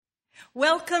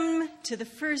Welcome to the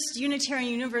First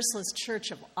Unitarian Universalist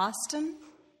Church of Austin,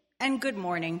 and good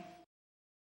morning.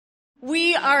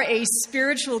 We are a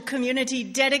spiritual community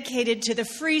dedicated to the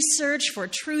free search for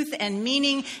truth and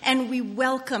meaning, and we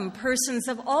welcome persons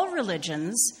of all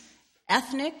religions,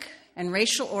 ethnic and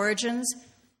racial origins,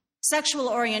 sexual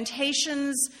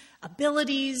orientations,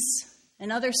 abilities,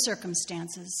 and other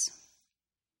circumstances.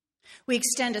 We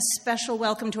extend a special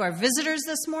welcome to our visitors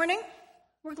this morning.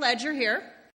 We're glad you're here.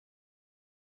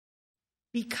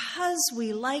 Because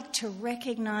we like to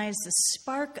recognize the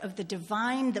spark of the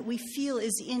divine that we feel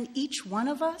is in each one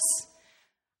of us,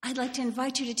 I'd like to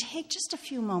invite you to take just a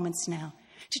few moments now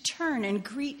to turn and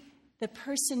greet the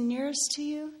person nearest to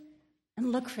you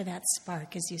and look for that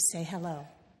spark as you say hello.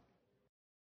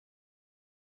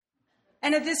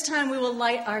 And at this time, we will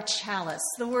light our chalice.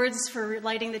 The words for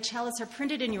lighting the chalice are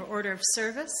printed in your order of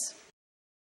service.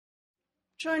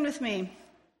 Join with me.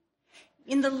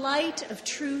 In the light of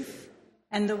truth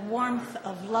and the warmth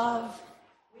of love,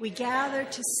 we gather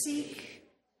to seek,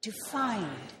 to find,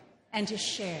 and to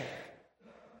share.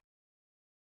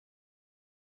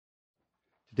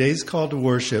 Today's call to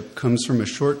worship comes from a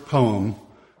short poem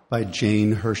by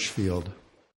Jane Hirschfield.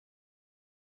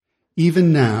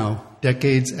 Even now,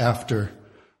 decades after,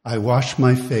 I wash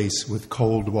my face with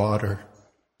cold water,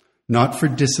 not for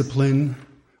discipline,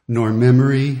 nor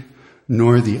memory,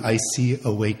 nor the icy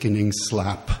awakening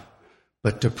slap,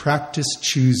 but to practice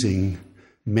choosing,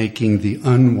 making the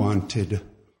unwanted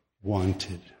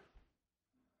wanted.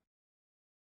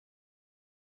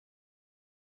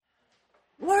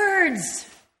 Words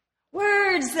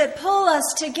that pull us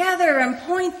together and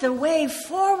point the way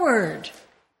forward.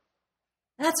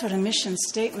 That's what a mission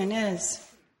statement is.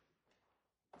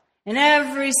 And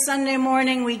every Sunday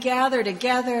morning we gather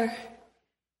together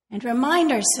and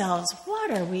remind ourselves, what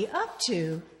are we up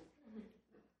to?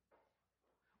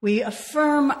 We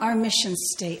affirm our mission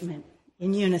statement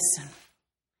in unison.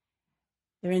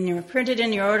 They're printed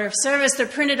in your order of service. They're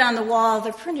printed on the wall.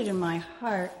 They're printed in my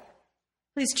heart.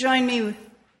 Please join me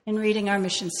in reading our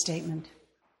mission statement.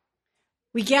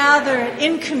 We gather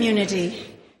in community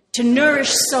to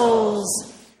nourish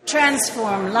souls,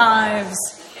 transform lives,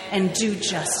 and do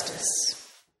justice.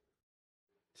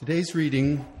 Today's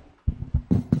reading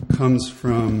comes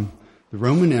from the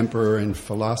Roman emperor and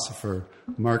philosopher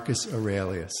Marcus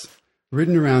Aurelius,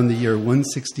 written around the year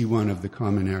 161 of the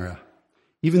Common Era.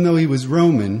 Even though he was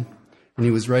Roman and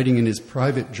he was writing in his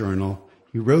private journal,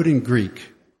 he wrote in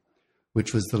Greek,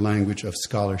 which was the language of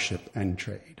scholarship and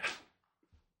trade.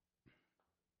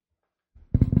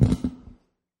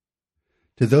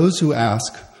 To those who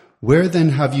ask, where then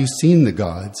have you seen the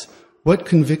gods? What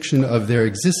conviction of their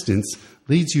existence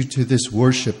leads you to this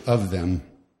worship of them?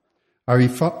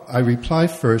 I reply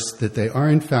first that they are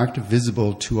in fact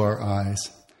visible to our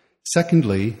eyes.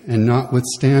 Secondly, and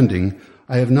notwithstanding,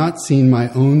 I have not seen my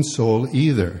own soul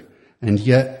either, and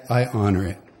yet I honor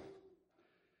it.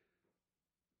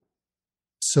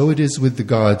 So it is with the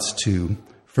gods too.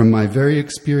 From my very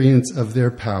experience of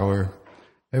their power,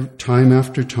 time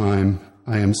after time,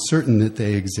 I am certain that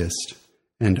they exist,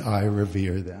 and I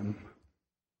revere them.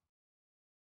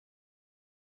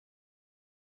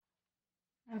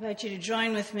 I invite you to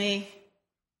join with me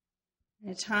in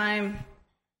a time of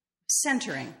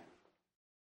centering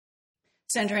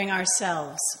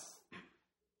ourselves.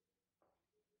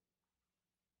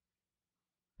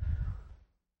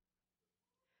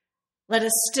 Let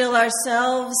us still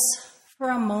ourselves for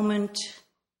a moment,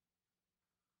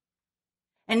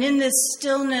 and in this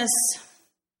stillness,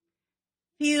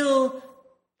 feel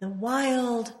the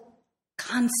wild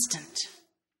constant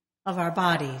of our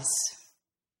bodies.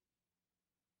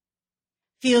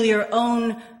 Feel your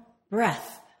own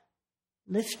breath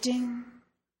lifting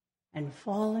and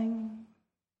falling.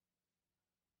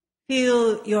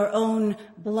 Feel your own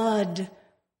blood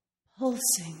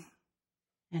pulsing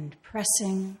and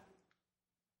pressing.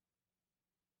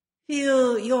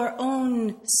 Feel your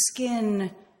own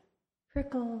skin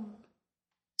prickle,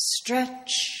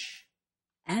 stretch,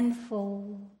 and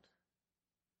fold.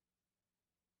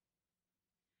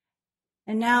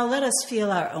 And now let us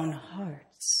feel our own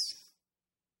hearts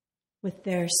with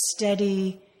their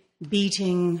steady,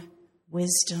 beating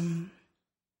wisdom.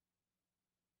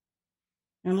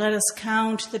 And let us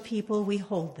count the people we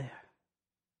hold there.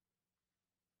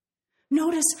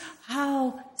 Notice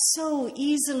how so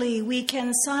easily we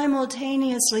can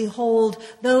simultaneously hold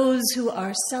those who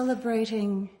are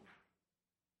celebrating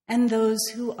and those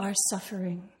who are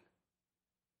suffering.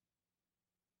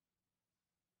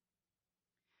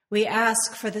 We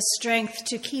ask for the strength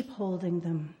to keep holding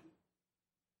them.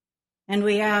 And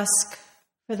we ask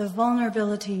for the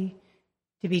vulnerability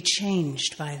to be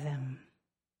changed by them.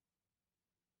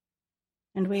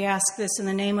 And we ask this in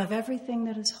the name of everything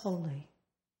that is holy.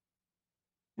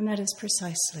 And that is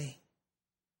precisely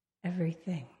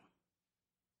everything.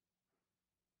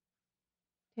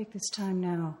 Take this time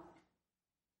now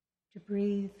to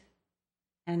breathe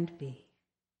and be.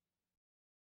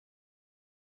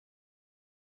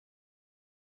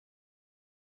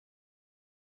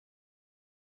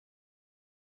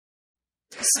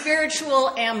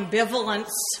 Spiritual ambivalence.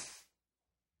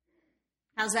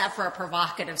 How's that for a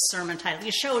provocative sermon title?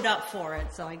 You showed up for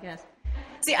it, so I guess.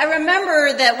 See, I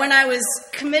remember that when I was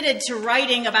committed to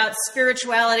writing about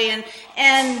spirituality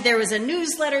and there was a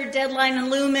newsletter deadline in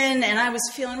Lumen and I was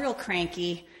feeling real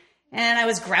cranky and I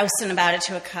was grousing about it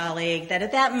to a colleague that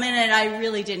at that minute I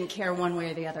really didn't care one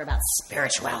way or the other about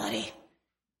spirituality.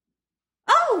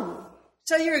 Oh,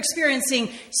 so you're experiencing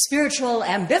spiritual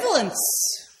ambivalence,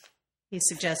 he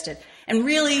suggested. And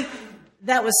really,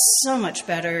 that was so much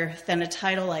better than a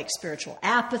title like spiritual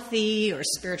apathy or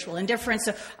spiritual indifference.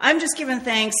 So I'm just giving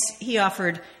thanks. He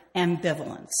offered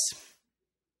ambivalence.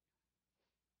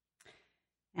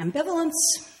 Ambivalence,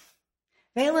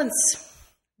 valence.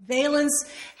 Valence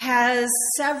has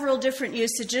several different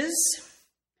usages,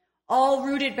 all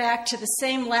rooted back to the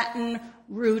same Latin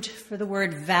root for the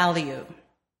word value.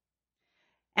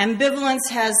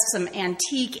 Ambivalence has some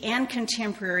antique and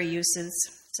contemporary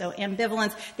uses. So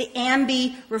ambivalence, the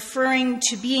ambi referring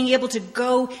to being able to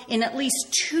go in at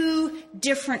least two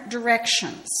different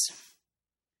directions.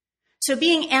 So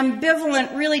being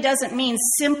ambivalent really doesn't mean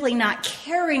simply not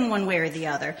caring one way or the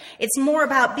other. It's more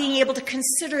about being able to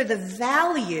consider the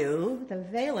value, the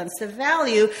valence, the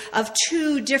value of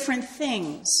two different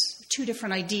things, two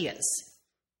different ideas.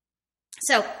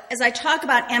 So as I talk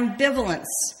about ambivalence,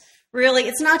 really,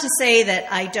 it's not to say that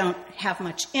I don't have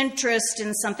much interest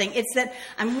in something. It's that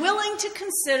I'm willing to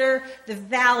consider the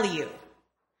value,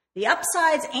 the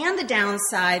upsides and the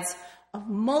downsides of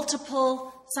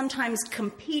multiple, sometimes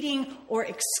competing or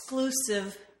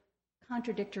exclusive,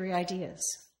 contradictory ideas.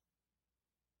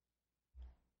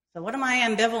 So what am I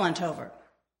ambivalent over?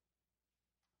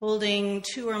 Holding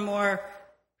two or more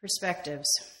perspectives.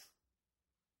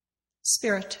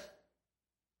 Spirit,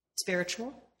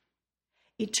 spiritual.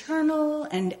 Eternal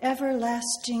and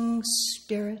everlasting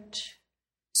spirit,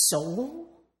 soul,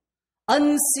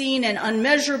 unseen and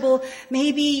unmeasurable,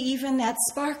 maybe even that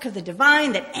spark of the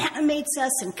divine that animates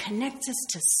us and connects us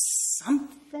to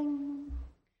something.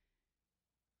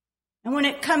 And when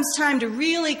it comes time to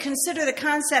really consider the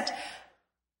concept,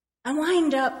 I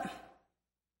wind up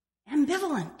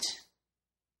ambivalent.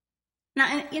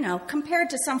 Now, compared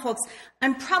to some folks,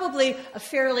 I'm probably a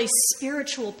fairly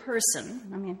spiritual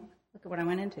person. Look at what I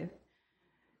went into.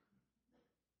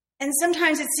 And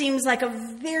sometimes it seems like a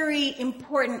very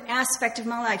important aspect of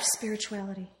my life,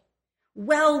 spirituality.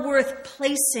 Well worth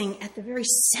placing at the very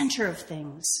center of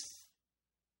things.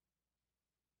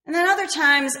 And then other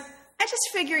times, I just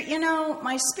figure,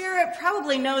 my spirit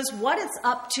probably knows what it's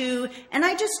up to, and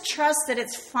I just trust that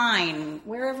it's fine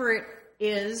wherever it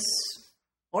is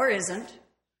or isn't,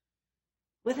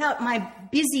 without my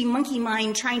busy monkey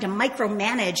mind trying to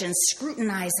micromanage and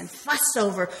scrutinize and fuss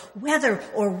over whether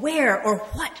or where or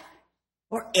what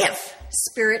or if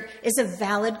spirit is a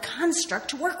valid construct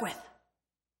to work with.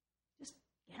 Just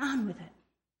get on with it.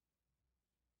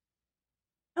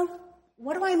 Now,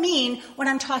 what do I mean when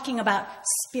I'm talking about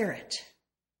spirit?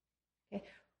 Okay.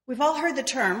 We've all heard the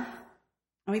term,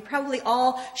 and we probably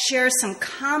all share some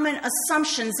common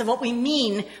assumptions of what we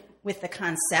mean with the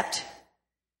concept.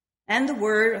 And the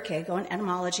word, going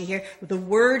etymology here, the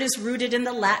word is rooted in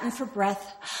the Latin for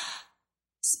breath,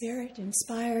 spirit,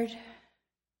 inspired.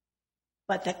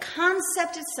 But the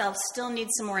concept itself still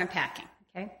needs some more unpacking,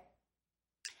 okay?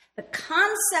 The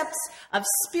concepts of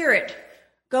spirit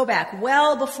go back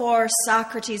well before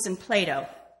Socrates and Plato.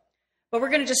 But we're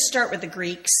going to just start with the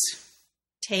Greeks'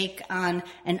 take on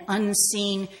an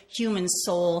unseen human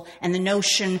soul and the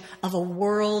notion of a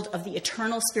world of the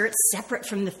eternal spirit separate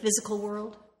from the physical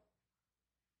world.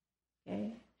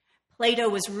 Okay. Plato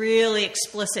was really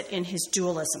explicit in his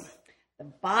dualism.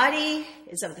 The body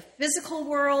is of the physical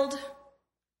world,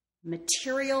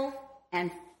 material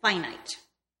and finite,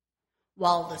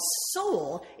 while the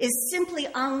soul is simply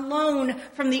on loan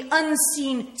from the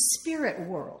unseen spirit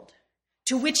world,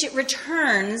 to which it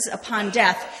returns upon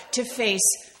death to face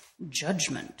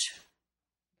judgment.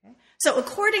 Okay. So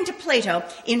according to Plato,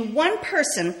 in one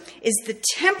person is the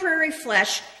temporary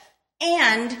flesh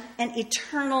and an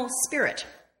eternal spirit.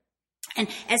 And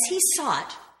as he saw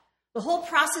it, the whole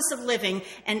process of living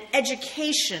and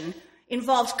education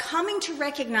involved coming to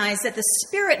recognize that the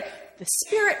spirit the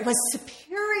spirit was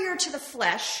superior to the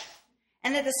flesh,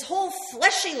 and that this whole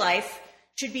fleshy life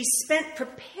should be spent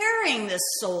preparing this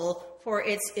soul for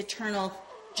its eternal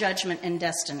judgment and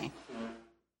destiny.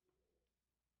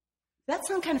 Does that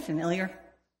sound kind of familiar?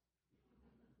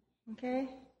 Okay?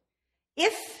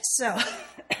 If so,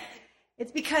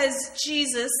 it's because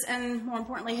Jesus, and more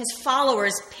importantly, his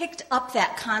followers, picked up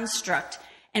that construct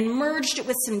and merged it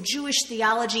with some Jewish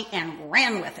theology and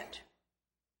ran with it.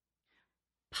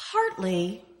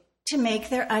 Partly to make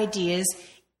their ideas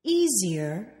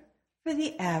easier for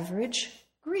the average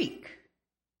Greek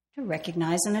to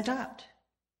recognize and adopt.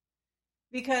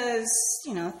 Because,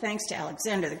 thanks to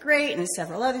Alexander the Great and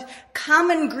several others,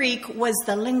 Common Greek was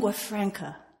the lingua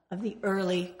franca of the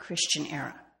early Christian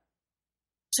era.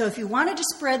 So if you wanted to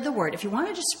spread the word, if you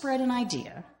wanted to spread an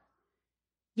idea,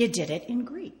 you did it in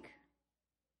Greek.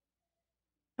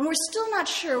 And we're still not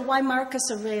sure why Marcus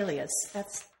Aurelius,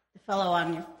 that's the fellow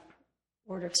on your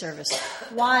order of service,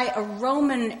 why a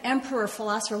Roman emperor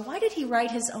philosopher, why did he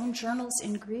write his own journals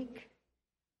in Greek?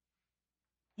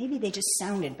 Maybe they just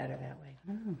sounded better that way.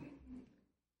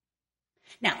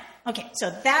 Now, okay, so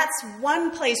that's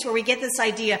one place where we get this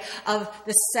idea of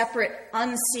the separate,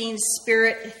 unseen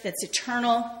spirit that's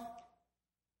eternal.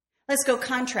 Let's go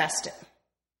contrast it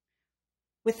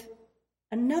with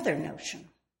another notion.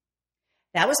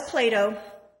 That was Plato,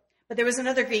 but there was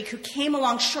another Greek who came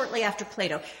along shortly after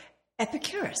Plato,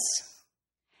 Epicurus.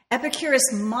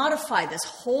 Epicurus modified this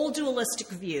whole dualistic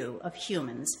view of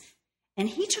humans, and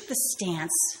he took the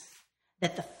stance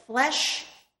that the flesh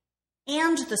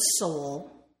and the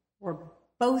soul were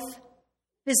both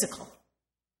physical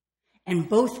and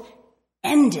both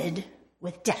ended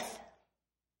with death.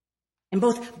 And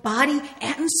both body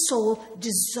and soul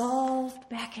dissolved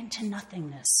back into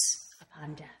nothingness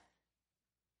upon death.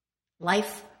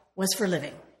 Life was for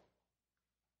living.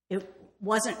 It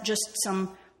wasn't just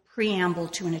some preamble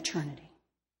to an eternity.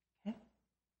 Okay?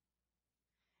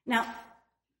 Now,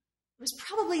 it was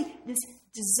probably this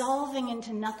dissolving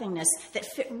into nothingness that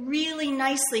fit really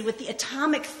nicely with the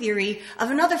atomic theory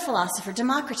of another philosopher,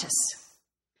 Democritus.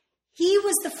 He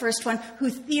was the first one who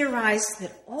theorized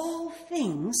that all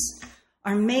things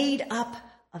are made up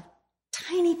of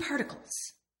tiny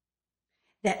particles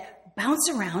that bounce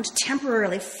around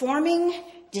temporarily, forming,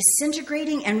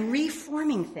 disintegrating, and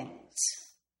reforming things.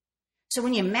 So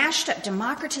when you mashed up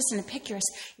Democritus and Epicurus,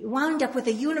 you wound up with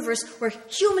a universe where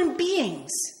human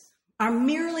beings are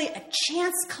merely a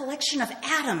chance collection of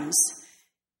atoms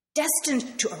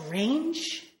destined to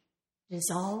arrange,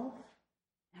 dissolve,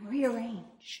 and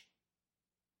rearrange.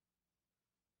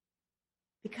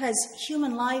 Because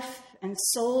human life and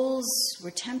souls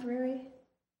were temporary,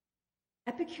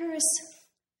 Epicurus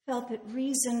felt that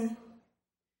reason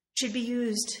should be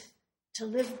used to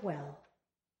live well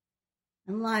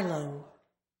and lie low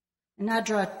and not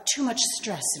draw too much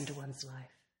stress into one's life.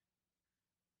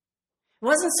 It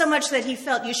wasn't so much that he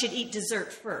felt you should eat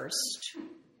dessert first,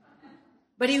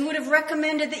 but he would have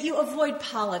recommended that you avoid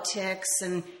politics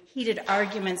and heated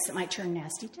arguments that might turn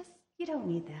nasty. You don't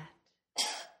need that.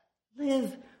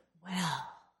 Live well.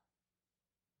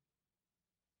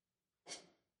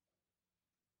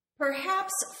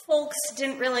 Perhaps folks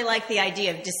didn't really like the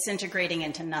idea of disintegrating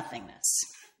into nothingness.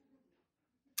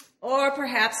 Or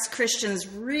perhaps Christians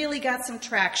really got some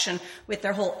traction with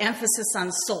their whole emphasis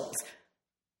on souls.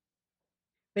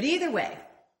 But either way,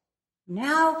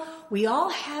 now we all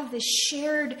have this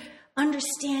shared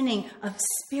understanding of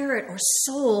spirit or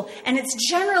soul, and it's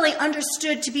generally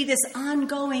understood to be this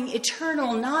ongoing,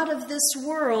 eternal, not of this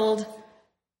world.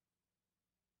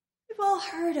 We've all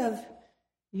heard of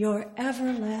your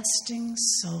everlasting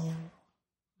soul.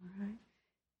 Right?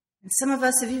 And some of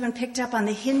us have even picked up on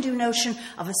the Hindu notion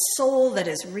of a soul that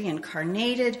is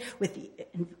reincarnated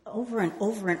over and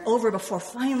over and over before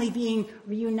finally being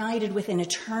reunited with an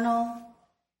eternal.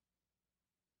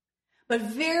 But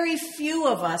very few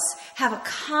of us have a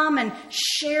common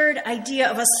shared idea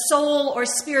of a soul or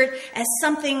spirit as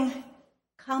something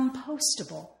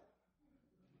compostable.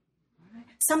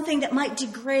 Something that might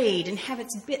degrade and have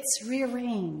its bits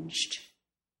rearranged.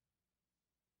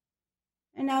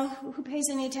 And now, who pays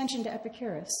any attention to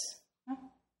Epicurus? Huh?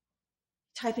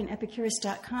 Type in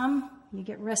epicurus.com, you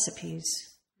get recipes.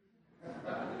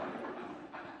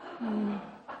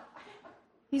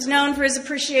 He's known for his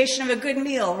appreciation of a good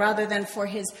meal rather than for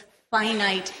his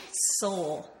finite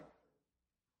soul.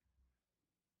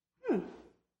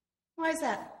 Why is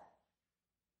that?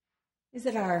 Is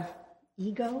it our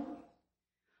ego?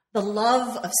 The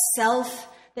love of self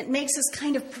that makes us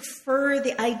kind of prefer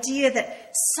the idea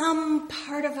that some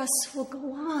part of us will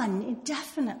go on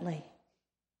indefinitely?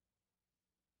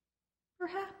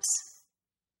 Perhaps.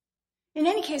 In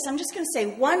any case, I'm just going to say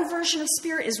one version of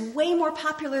spirit is way more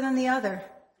popular than the other.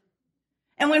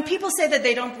 And when people say that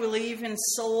they don't believe in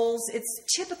souls, it's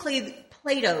typically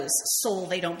Plato's soul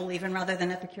they don't believe in rather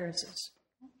than Epicurus's.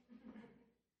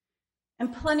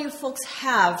 And plenty of folks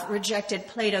have rejected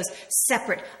Plato's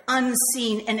separate,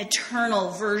 unseen, and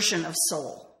eternal version of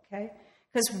soul. Okay?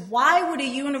 Because why would a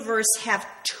universe have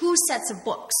two sets of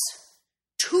books,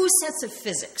 two sets of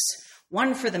physics,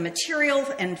 one for the material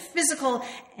and physical,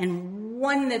 and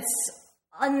one that's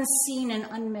unseen and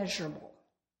unmeasurable?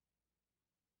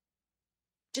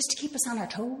 Just to keep us on our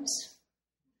toes?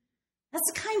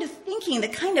 That's the kind of thinking, the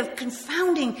kind of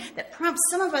confounding that prompts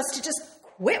some of us to just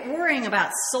quit worrying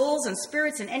about souls and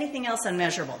spirits and anything else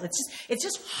unmeasurable. It's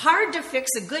just hard to fix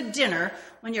a good dinner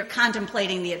when you're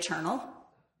contemplating the eternal.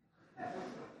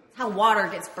 It's how water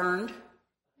gets burned.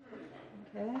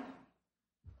 Okay?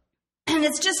 And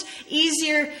it's just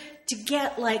easier to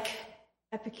get like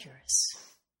Epicurus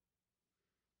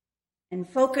and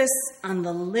focus on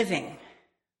the living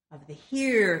of the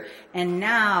here and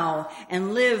now,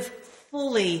 and live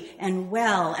fully and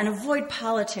well, and avoid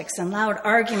politics and loud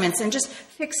arguments, and just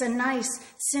fix a nice,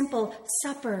 simple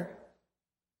supper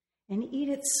and eat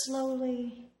it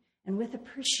slowly and with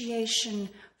appreciation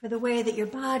for the way that your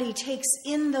body takes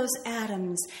in those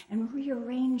atoms and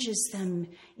rearranges them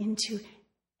into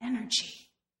energy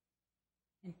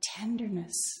and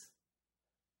tenderness.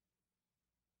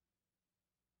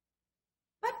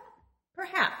 But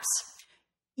perhaps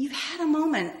you've had a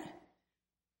moment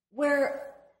where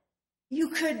you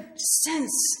could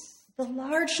sense the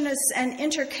largeness and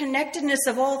interconnectedness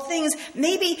of all things.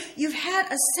 Maybe you've had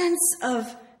a sense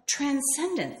of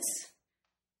transcendence,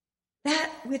 that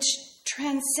which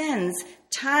transcends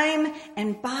time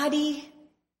and body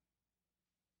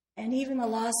and even the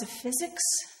laws of physics.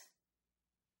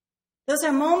 Those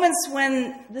are moments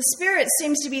when the Spirit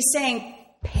seems to be saying,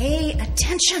 pay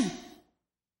attention.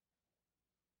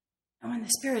 And when the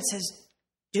Spirit says,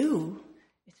 do,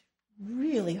 it's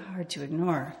really hard to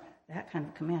ignore that kind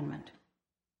of commandment.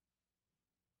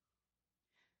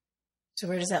 So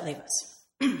where does that leave us?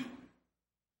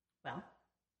 Well,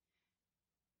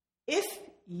 if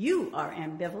you are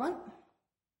ambivalent,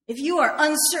 if you are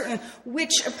uncertain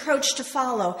which approach to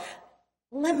follow,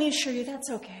 let me assure you that's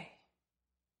okay.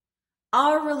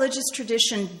 Our religious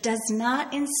tradition does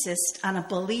not insist on a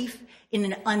belief in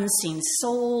an unseen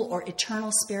soul or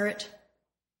eternal spirit.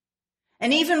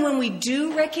 And even when we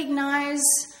do recognize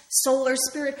soul or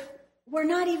spirit, we're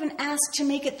not even asked to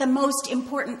make it the most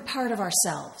important part of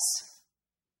ourselves.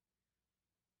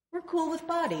 We're cool with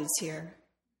bodies here.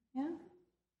 Yeah?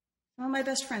 Some of my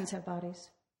best friends have bodies.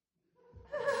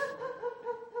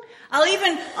 I'll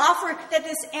even offer that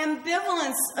this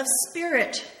ambivalence of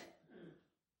spirit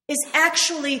is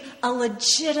actually a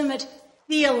legitimate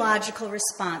theological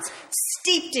response,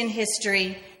 steeped in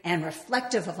history and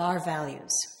reflective of our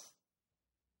values.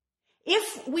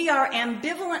 If we are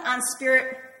ambivalent on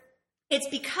spirit, it's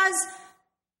because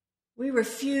we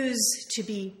refuse to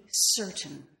be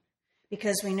certain,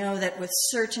 because we know that with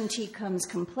certainty comes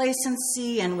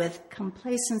complacency, and with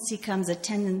complacency comes a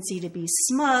tendency to be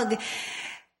smug.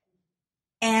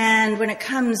 And when it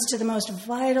comes to the most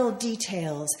vital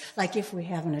details, like if we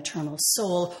have an eternal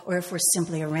soul or if we're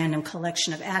simply a random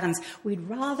collection of atoms, we'd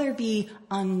rather be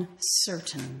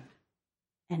uncertain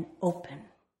and open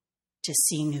to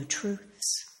see new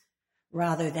truths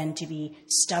rather than to be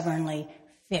stubbornly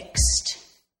fixed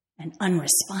and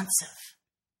unresponsive.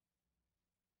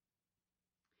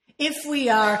 If we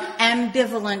are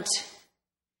ambivalent,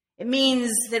 it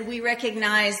means that we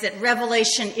recognize that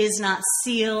revelation is not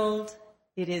sealed.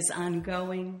 It is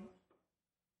ongoing.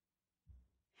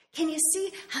 Can you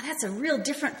see how that's a real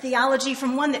different theology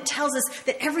from one that tells us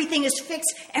that everything is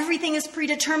fixed, everything is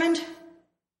predetermined?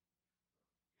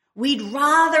 We'd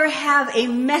rather have a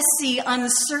messy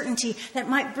uncertainty that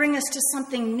might bring us to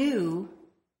something new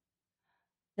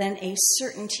than a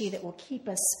certainty that will keep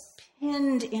us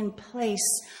pinned in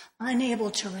place,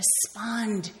 unable to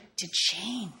respond to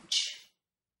change.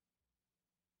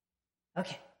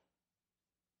 Okay.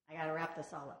 I got to wrap this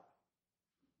all up.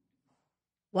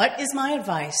 What is my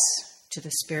advice to the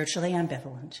spiritually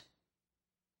ambivalent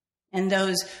and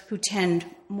those who tend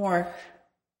more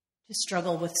to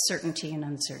struggle with certainty and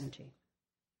uncertainty?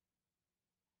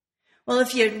 Well,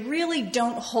 if you really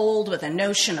don't hold with a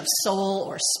notion of soul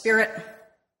or spirit,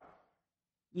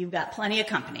 you've got plenty of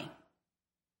company.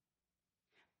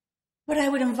 But I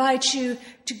would invite you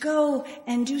to go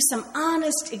and do some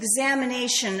honest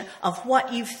examination of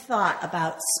what you've thought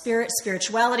about spirit,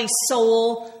 spirituality,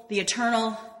 soul, the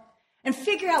eternal, and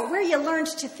figure out where you learned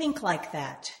to think like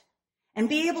that. and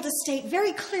be able to state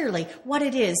very clearly what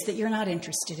it is that you're not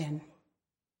interested in.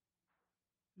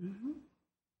 Mm-hmm.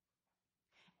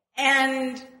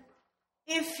 And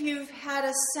if you've had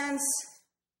a sense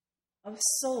of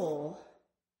soul,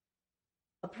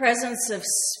 a presence of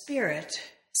spirit,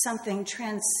 something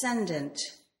transcendent,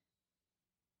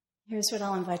 here's what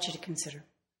I'll invite you to consider.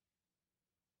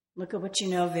 Look at what you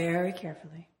know very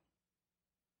carefully.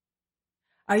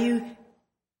 Are you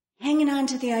hanging on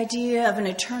to the idea of an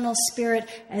eternal spirit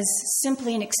as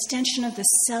simply an extension of the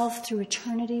self through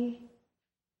eternity?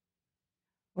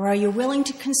 Or are you willing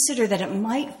to consider that it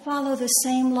might follow the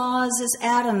same laws as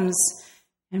atoms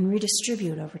and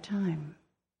redistribute over time?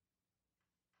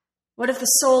 What if the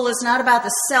soul is not about the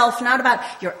self, not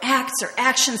about your acts or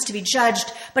actions to be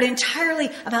judged, but entirely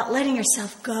about letting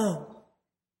yourself go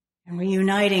and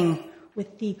reuniting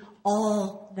with the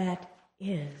all that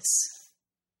is?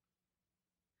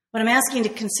 What I'm asking you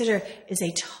to consider is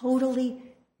a totally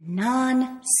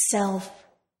non-self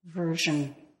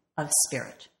version of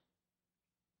spirit.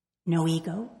 No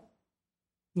ego,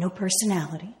 no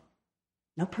personality,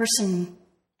 no person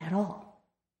at all.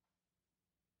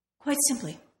 Quite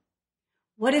simply,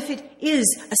 what if it is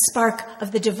a spark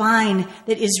of the divine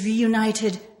that is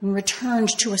reunited and returned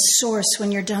to a source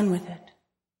when you're done with it?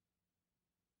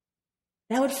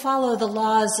 That would follow the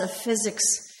laws of physics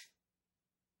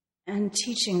and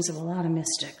teachings of a lot of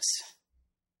mystics.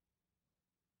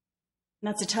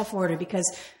 And that's a tough order because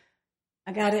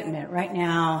I got to admit, right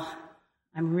now,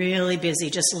 I'm really busy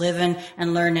just living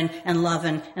and learning and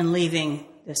loving and leaving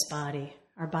this body.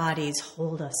 Our bodies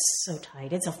hold us so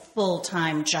tight. It's a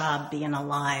full-time job being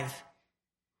alive.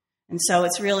 And so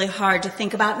it's really hard to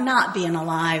think about not being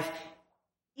alive,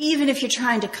 even if you're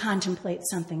trying to contemplate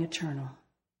something eternal.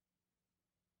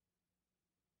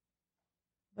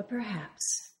 But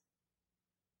perhaps,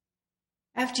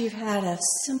 after you've had a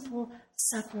simple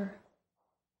supper,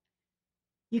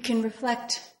 you can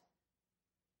reflect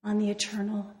on the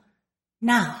eternal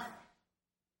now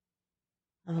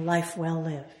of a life well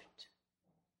lived.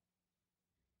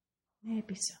 May it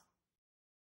be so.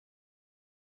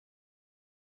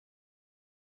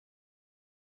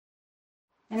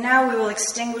 And now we will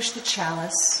extinguish the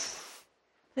chalice.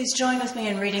 Please join with me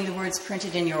in reading the words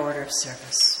printed in your order of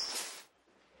service.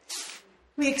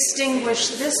 We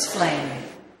extinguish this flame,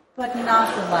 but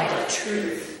not the light of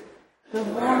truth, the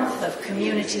warmth of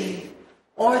community,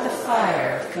 or the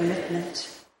fire of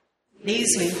commitment.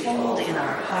 These we hold in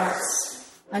our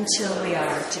hearts until we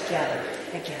are together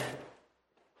again.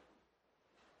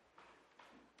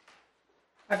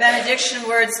 Our benediction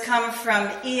words come from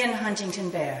Ian Huntington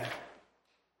Bear.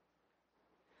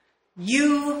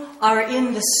 You are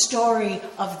in the story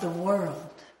of the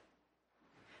world.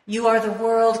 You are the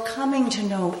world coming to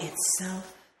know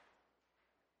itself.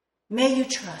 May you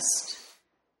trust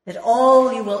that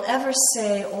all you will ever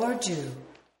say or do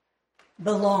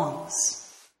belongs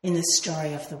in the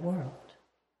story of the world.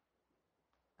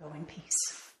 Go in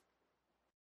peace.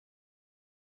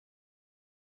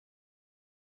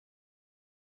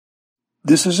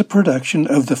 This is a production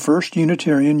of the First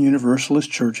Unitarian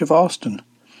Universalist Church of Austin.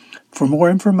 For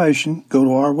more information, go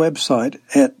to our website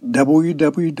at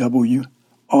www.austinuu.org.